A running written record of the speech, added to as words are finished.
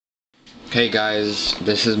Hey guys,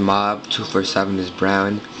 this is Mob247 is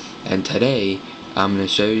Brown, and today I'm going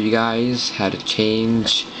to show you guys how to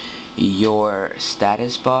change your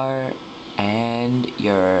status bar and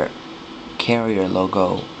your carrier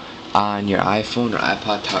logo on your iPhone or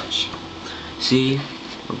iPod Touch. See,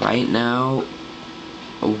 right now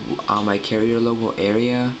on my carrier logo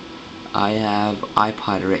area I have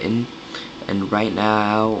iPod written, and right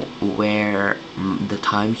now where the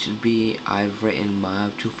time should be, I've written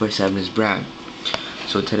Mob247 is Brown.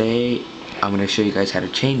 So today I'm gonna show you guys how to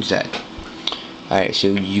change that. Alright, so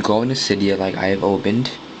you go into Cydia like I have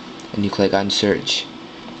opened, and you click on search,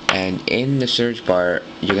 and in the search bar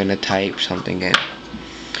you're gonna type something in.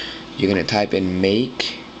 You're gonna type in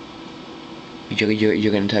make.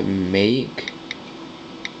 You're gonna type make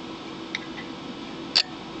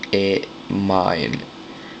it mine.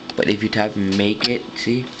 But if you type make it,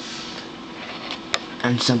 see,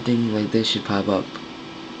 and something like this should pop up.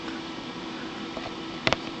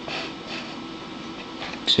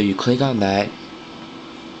 So you click on that,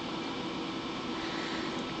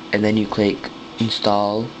 and then you click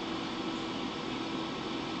install,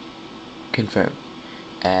 confirm,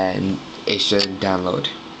 and it should download.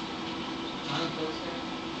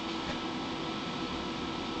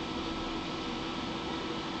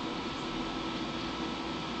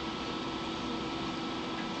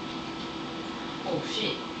 Oh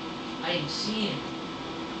shit, I didn't see him.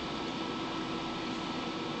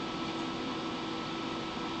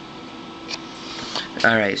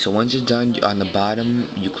 Alright, so once it's done, on the bottom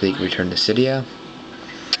you click return to Cydia,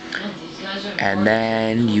 and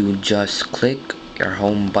then you just click your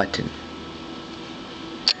home button.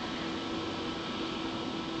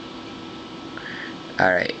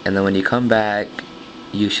 Alright, and then when you come back,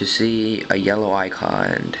 you should see a yellow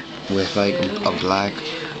icon with like a black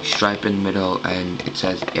stripe in the middle, and it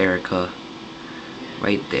says Erica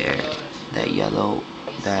right there. That yellow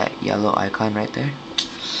icon right there.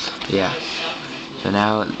 Yeah. So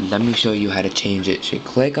now let me show you how to change it. So you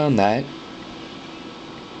click on that,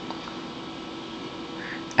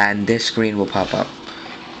 and this screen will pop up.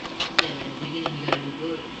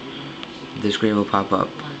 This screen will pop up,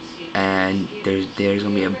 and there's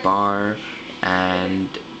gonna be a bar, and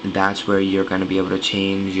that's where you're gonna be able to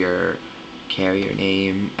change your carrier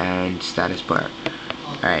name and status bar.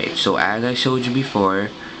 Alright, so as I showed you before,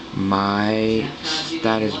 my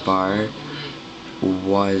status bar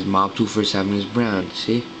was Mob247 is Brown.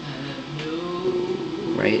 See?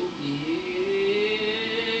 Right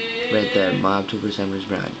there, Mob247 is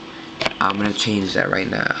Brown. I'm gonna change that right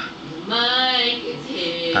now.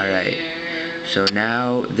 Alright, so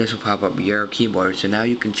now this will pop up your keyboard, so now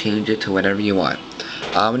you can change it to whatever you want.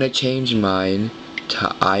 I'm gonna change mine to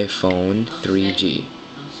iPhone 3G.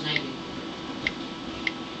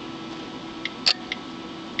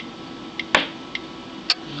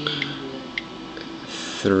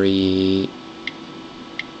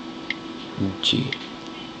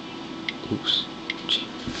 Oops.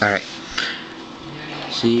 Alright.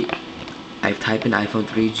 See, I've typed in iPhone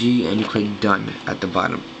 3G, and you click done at the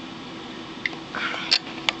bottom.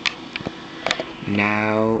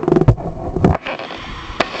 Now,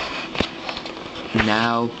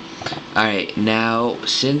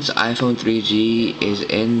 since iPhone 3G is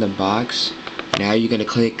in the box, now you're gonna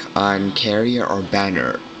click on carrier or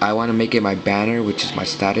banner. I want to make it my banner, which is my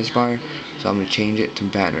status bar, so I'm gonna change it to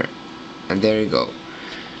banner. And there you go.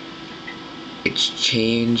 It's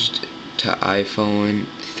changed to iPhone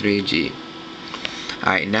 3G.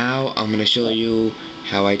 Alright, now I'm gonna show you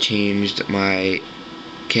how I changed my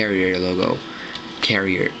carrier logo.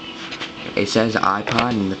 Carrier. It says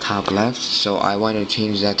iPod in the top left, so I want to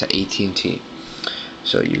change that to AT&T.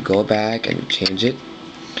 So you go back and change it,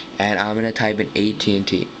 and I'm gonna type in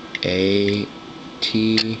AT&T.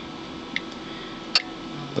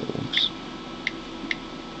 Oops.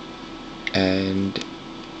 And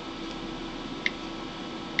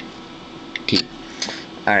T.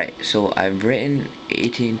 Alright, so I've written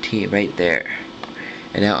AT&T right there,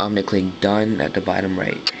 and now I'm gonna click done at the bottom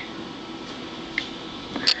right.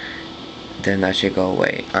 Then that should go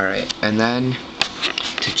away. Alright, and then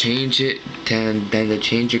to change it, then to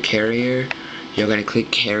change your carrier, you're gonna click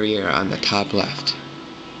carrier on the top left,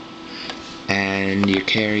 and your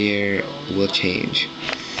carrier will change.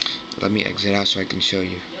 Let me exit out so I can show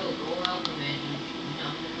you.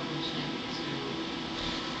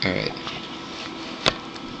 Alright,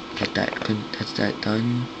 that's that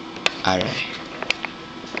done. Alright,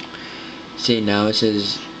 see, now it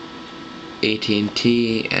says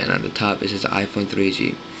AT&T, and on the top it says iPhone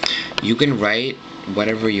 3G. You can write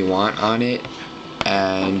whatever you want on it,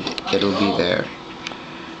 and it'll be there.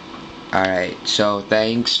 Alright, so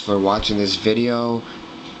thanks for watching this video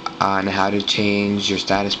on how to change your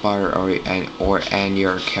status bar and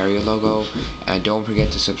your carrier logo, and don't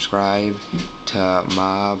forget to subscribe to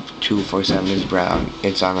Mob247 is Brown.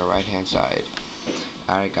 It's on the right hand side.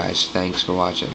 Alright guys, thanks for watching.